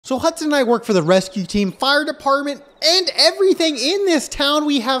So Hudson and I work for the rescue team, fire department, and everything in this town.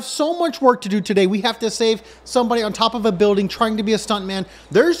 We have so much work to do today. We have to save somebody on top of a building trying to be a stuntman.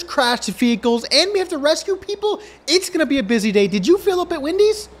 There's crashed vehicles, and we have to rescue people. It's gonna be a busy day. Did you fill up at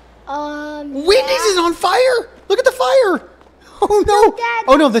Wendy's? Wendy's is on fire. Look at the fire. Oh no. Dad.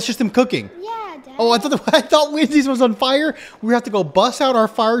 Oh no, that's just them cooking. Yeah, Dad. Oh, I thought Wendy's was on fire. We have to go bust out our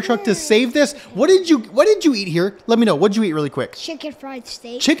fire truck to save this. What did you eat here? Let me know. What did you eat really quick? Chicken fried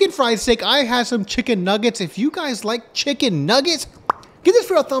steak. Chicken fried steak. I had some chicken nuggets. If you guys like chicken nuggets, give this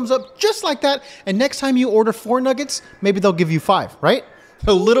video a thumbs up just like that. And next time you order 4 nuggets, maybe they'll give you 5, right?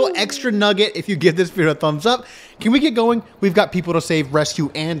 A little extra nugget if you give this video a thumbs up. Can we get going? We've got people to save,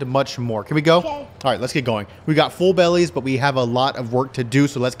 rescue, and much more. Can we go? Okay. All right, let's get going. We got full bellies, but we have a lot of work to do,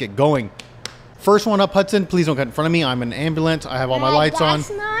 so let's get going. First one up, Hudson. Please don't get in front of me. I'm an ambulance. I have all my lights on.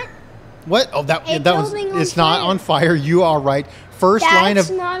 That's not. What? Oh, that one's. building on It's not fire. on fire. You are right. First That's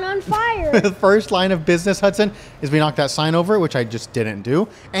not on fire. the first line of business, Hudson, is we knock that sign over, which I just didn't do,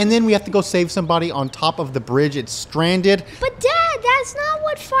 and then we have to go save somebody on top of the bridge. It's stranded. But Dad, that's not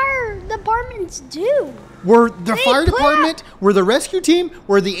what fire departments do. We're the fire put department, we're the rescue team,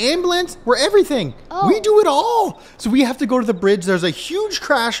 we're the ambulance, we're everything. Oh. We do it all. So we have to go to the bridge. There's a huge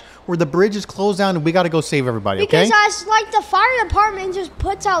crash where the bridge is closed down, and we got to go save everybody, okay? Because that's like the fire department just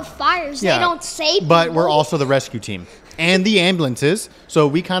puts out fires. They don't save But people. we're also the rescue team and the ambulances, so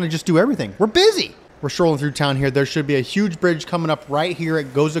we kind of just do everything. We're busy. We're strolling through town here. There should be a huge bridge coming up right here.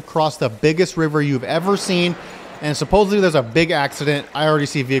 It goes across the biggest river you've ever seen, and supposedly there's a big accident. I already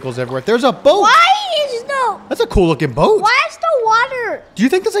see vehicles everywhere. There's a boat. Why is the That's a cool looking boat. Why is the water? Do you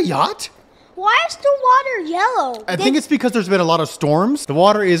think that's a yacht? Why is the water yellow? I think it's because there's been a lot of storms. The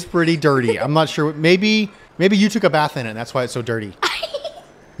water is pretty dirty. I'm not sure. Maybe you took a bath in it. That's why it's so dirty.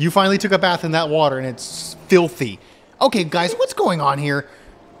 You finally took a bath in that water, and it's filthy. Okay, guys, what's going on here?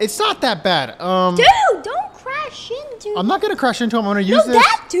 It's not that bad. Dude, don't crash into. I'm not gonna crash into him. I'm gonna use this.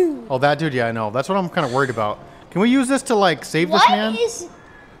 that dude. Oh, that dude. Yeah, I know. That's what I'm kind of worried about. Can we use this to like save this What man? is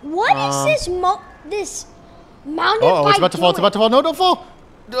this this mountain Oh, bike it's about to fall. It's about to fall. No, don't fall.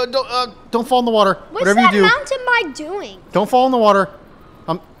 Don't fall in the water. What's Whatever that you do, mountain bike doing? don't fall in the water.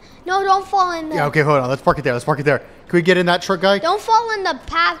 No, don't fall in the. Yeah. Okay, hold on. Let's park it there. Let's park it there. Can we get in that truck, guy? Don't fall in the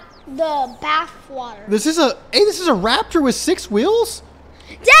bath water. This is a Raptor with 6 wheels.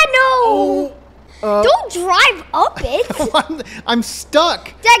 Dad, no! Don't drive up it. I'm stuck.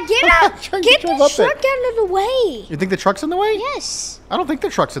 Dad, get out! Trying to Get drive the up it. truck out of the way. You think the truck's in the way? Yes. I don't think the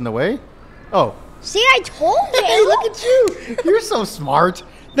truck's in the way. Oh. See, I told you. Hey, look at you. You're so smart.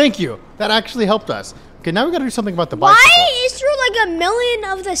 Thank you. That actually helped us. Okay, now we got to do something about the bicycle. Why is there like a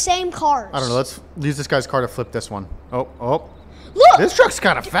million of the same cars? I don't know. Let's use this guy's car to flip this one. Oh. Look. This truck's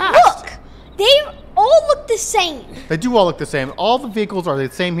kind of fast. Look. They all look the same. They do all look the same. All the vehicles are the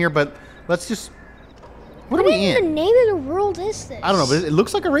same here, but let's just... What are we What in? the name of the world is this? I don't know, but it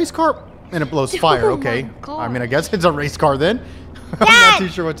looks like a race car, and it blows fire. Oh Okay. my God. I mean, I guess it's a race car then. I'm Dad, not too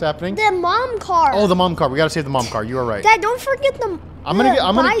sure what's happening. The mom car. Oh, the mom car. We got to save the mom car. You are right. Dad, don't forget I'm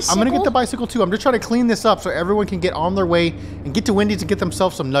gonna get the bicycle too. I'm just trying to clean this up so everyone can get on their way and get to Wendy's and get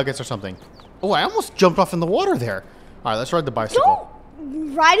themselves some nuggets or something. Oh, I almost jumped off in the water there. All right, let's ride the bicycle.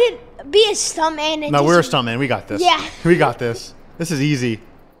 Don't ride it. Be a stuntman. No, we're a stuntman. We got this. Yeah. We got this. This is easy.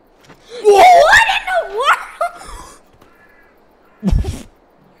 What in the world?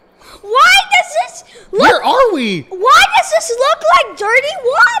 Why does this look? Where are we? Why does this look like dirty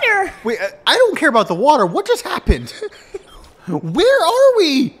water? Wait, I don't care about the water. What just happened? Where are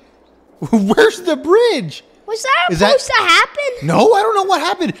we? Where's the bridge? Was that Is that- supposed to happen? No, I don't know what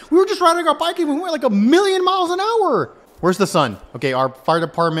happened. We were just riding our bike and we went like 1,000,000 miles an hour. Where's the sun? Okay, our fire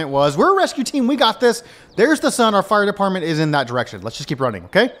department we're a rescue team. We got this. There's the sun. Our fire department is in that direction. Let's just keep running,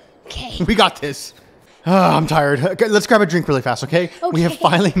 okay? Okay. We got this. I'm tired. Okay, let's grab a drink really fast, okay? We have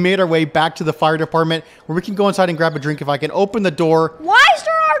finally made our way back to the fire department where we can go inside and grab a drink. If I can open the door. Why is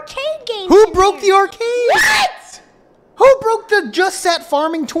there arcade games? Who in broke here? the arcade? What? Who broke the Just Set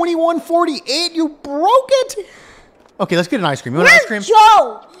Farming 2148? You broke it? Okay, let's get an ice cream. You want an ice cream? Where's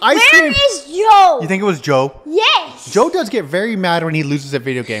Joe? Ice Where cream. is Joe? You think it was Joe? Yes. Joe does get very mad when he loses at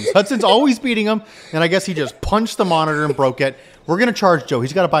video games. Hudson's always beating him, and I guess he just punched the monitor and broke it. We're going to charge Joe.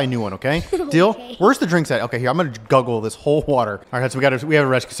 He's got to buy a new one, okay? Deal? Okay. Where's the drinks at? Okay, here, I'm going to guggle this whole water. All right, Hudson, we have to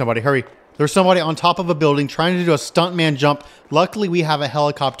rescue somebody. Hurry. There's somebody on top of a building trying to do a stuntman jump. Luckily, we have a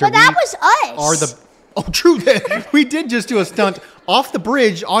helicopter. But that was us. Oh, true. We did just do a stunt off the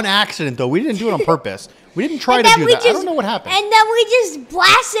bridge on accident, though. We didn't do it on purpose. We didn't try to do that. I don't know what happened. And then we just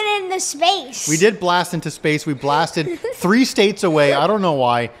blasted into space. We did blast into space. We blasted 3 states away. I don't know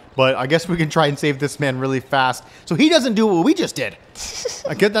why, but I guess we can try and save this man really fast. So he doesn't do what we just did.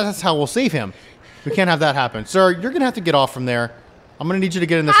 I guess that's how we'll save him. We can't have that happen. Sir, you're going to have to get off from there. I'm going to need you to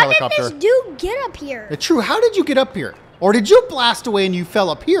get in this helicopter. How did this dude get up here? It's true. How did you get up here? Or did you blast away and you fell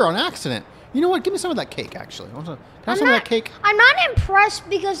up here on accident? You know what? Give me some of that cake, actually. Can I have some of that cake? I'm not impressed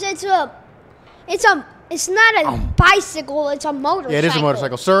because it's not a bicycle. It's a motorcycle. Yeah, it is a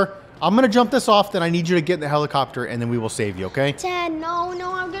motorcycle. Sir, I'm going to jump this off. Then I need you to get in the helicopter, and then we will save you, okay? Dad, no,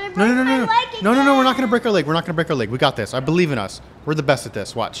 I'm going to break my leg again. No, we're not going to break our leg. We're not going to break our leg. We got this. I believe in us. We're the best at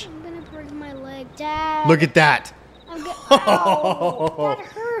this. Watch. I'm going to break my leg, Dad. Look at that. Ow, that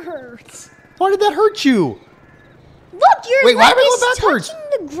hurts. Why did that hurt you? Look, your why leg am I is going backwards?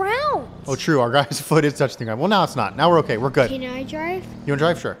 touching the ground. Oh, true. Our guy's foot is touching the ground. Well, now it's not. Now we're okay. We're good. Can I drive? You want to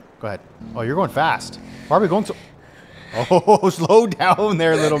drive? Sure. Go ahead. Oh, you're going fast. Why are we going so... Oh, slow down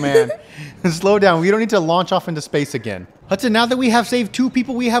there, little man. Slow down. We don't need to launch off into space again. Hudson, now that we have saved 2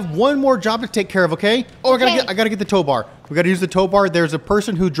 people, we have one more job to take care of, okay? Oh, I gotta get the tow bar. We gotta use the tow bar. There's a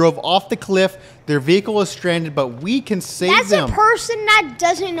person who drove off the cliff. Their vehicle is stranded, but we can save them. That's a person that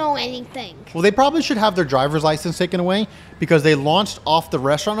doesn't know anything. Well, they probably should have their driver's license taken away because they launched off the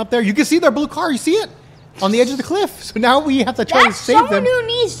restaurant up there. You can see their blue car. You see it? On the edge of the cliff. So now we have to try to save them. That's someone who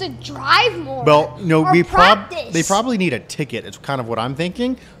needs to drive more. Well, no, they probably need a ticket. It's kind of what I'm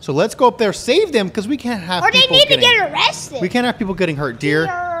thinking. So let's go up there, save them, because we can't have people Or they need to get arrested. We can't have people getting hurt. Deer,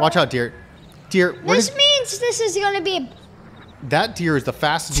 watch out, deer. Deer. This means this is going to be That deer is the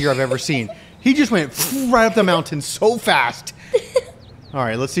fastest deer I've ever seen. He just went right up the mountain so fast. All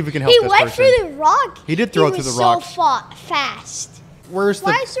right, let's see if we can help this person. He went through the rock. He did throw through the rock. So fast. Why is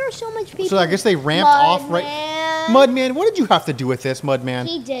there so much people? So I guess they ramped off right. Mudman, what did you have to do with this, Mudman?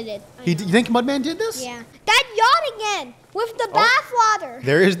 He did it. You think Mudman did this? Yeah. That yacht again with the bathwater.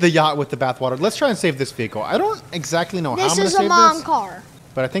 There is the yacht with the bathwater. Let's try and save this vehicle. I don't exactly know how I'm going to save this. This is a mom car.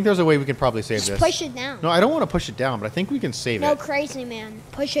 But I think there's a way we can probably save this. Just push it down. No, I don't want to push it down, but I think we can save it. No, crazy man.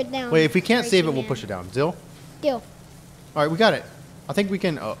 Push it down. Wait, if we can't save it, we'll push it down. Deal? Deal. All right, we got it. I think we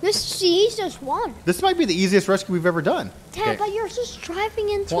can... This is the easiest one. This might be the easiest rescue we've ever done. Dad, but you're just driving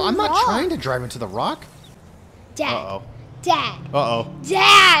into a rock. Well, I'm not trying to drive into the rock. Dad. Uh-oh. Dad. Uh-oh.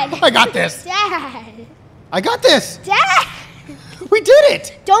 Dad. I got this. Dad. I got this. Dad. We did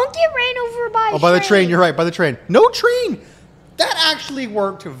it. Don't get ran over by a train. Oh, by the train. You're right, by the train. No train. That actually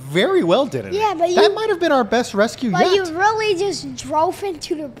worked very well, didn't it? Yeah, but that might have been our best rescue yet. But you really just drove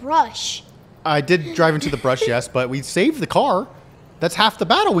into the brush. I did drive into the brush, yes, but we saved the car. That's half the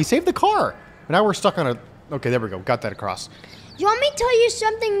battle. We saved the car. But now we're stuck on a... Okay, there we go. Got that across. You want me to tell you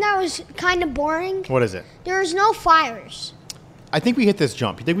something that was kind of boring? What is it? There's no fires. I think we hit this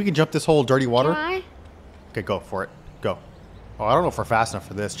jump. You think we can jump this whole dirty water? Can I? Okay, go for it. Go. Oh, I don't know if we're fast enough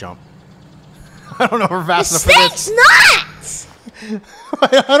for this jump. I don't know if we're fast enough for this. It's not!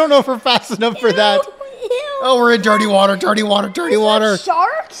 I don't know if we're fast enough for that. Oh, we're in dirty water, dirty water, dirty water.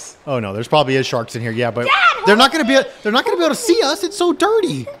 Sharks? Oh no, there's probably sharks in here. Yeah, but Dad, they're not gonna be able to see us. It's so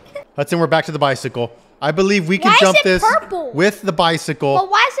dirty. Hudson, we're back to the bicycle. I believe we can jump this with the bicycle. But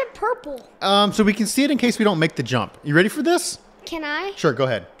why is it purple? So we can see it in case we don't make the jump. You ready for this? Can I? Sure, go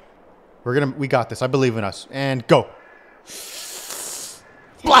ahead. We got this. I believe in us. And go.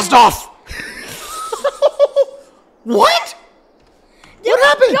 Blast off! What? What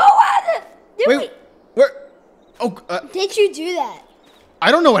happened? Go at it! Wait, where? Oh, did you do that? I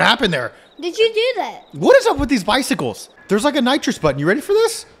don't know what happened there. Did you do that? What is up with these bicycles? There's like a nitrous button. You ready for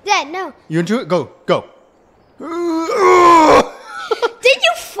this? Dad, no. You into it? Go, go. Did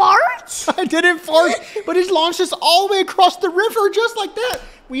you fart? I didn't fart, but it launched us all the way across the river just like that.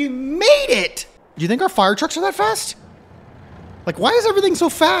 We made it. Do you think our fire trucks are that fast? Like, why is everything so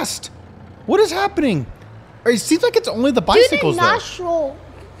fast? What is happening? It seems like it's only the bicycles, do the nostril.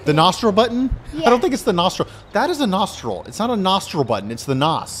 The nostril button? Yeah. I don't think it's the nostril. That is a nostril. It's not a nostril button. It's the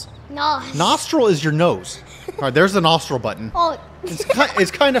nos. Nos. Nostril is your nose. All right, there's the nostril button. Oh. It's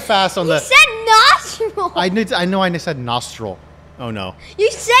kind of fast on the... You said nostril. I know I said nostril. Oh, no.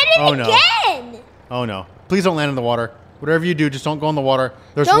 You said it again. Oh, no. Please don't land in the water. Whatever you do, just don't go in the water.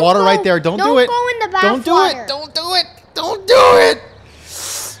 There's don't water go, right there. Don't do it. Don't go in the bath Don't do water. it. Don't do it. Don't do it.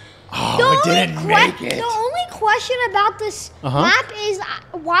 Oh, I didn't make it. The only question about this map is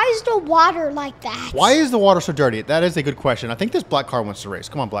why is the water like that? Why is the water so dirty? That is a good question. I think this black car wants to race.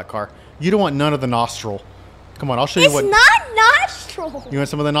 Come on, black car. You don't want none of the nostril. Come on, I'll show you what. It's not nostril. You want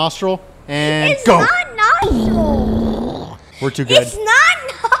some of the nostril? And it's go. It's not nostril. We're too good. It's not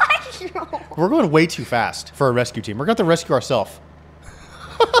nostril. We're going way too fast for a rescue team. We're going to have to rescue ourselves.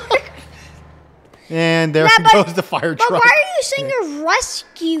 And there goes the fire truck. But why are you saying a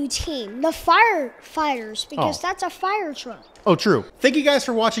rescue team? The firefighters, because that's a fire truck. Oh, true. Thank you guys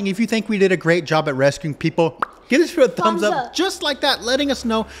for watching. If you think we did a great job at rescuing people, give us a thumbs up just like that, letting us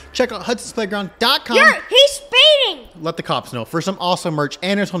know. Check out Hudson'sPlayground.com. He's speeding. Let the cops know for some awesome merch.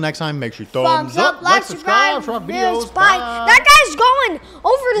 And until next time, make sure you thumbs up, like, subscribe for videos. Bye. That guy's going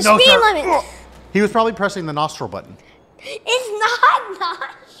over the speed limit. He was probably pressing the nostril button. It's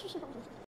not.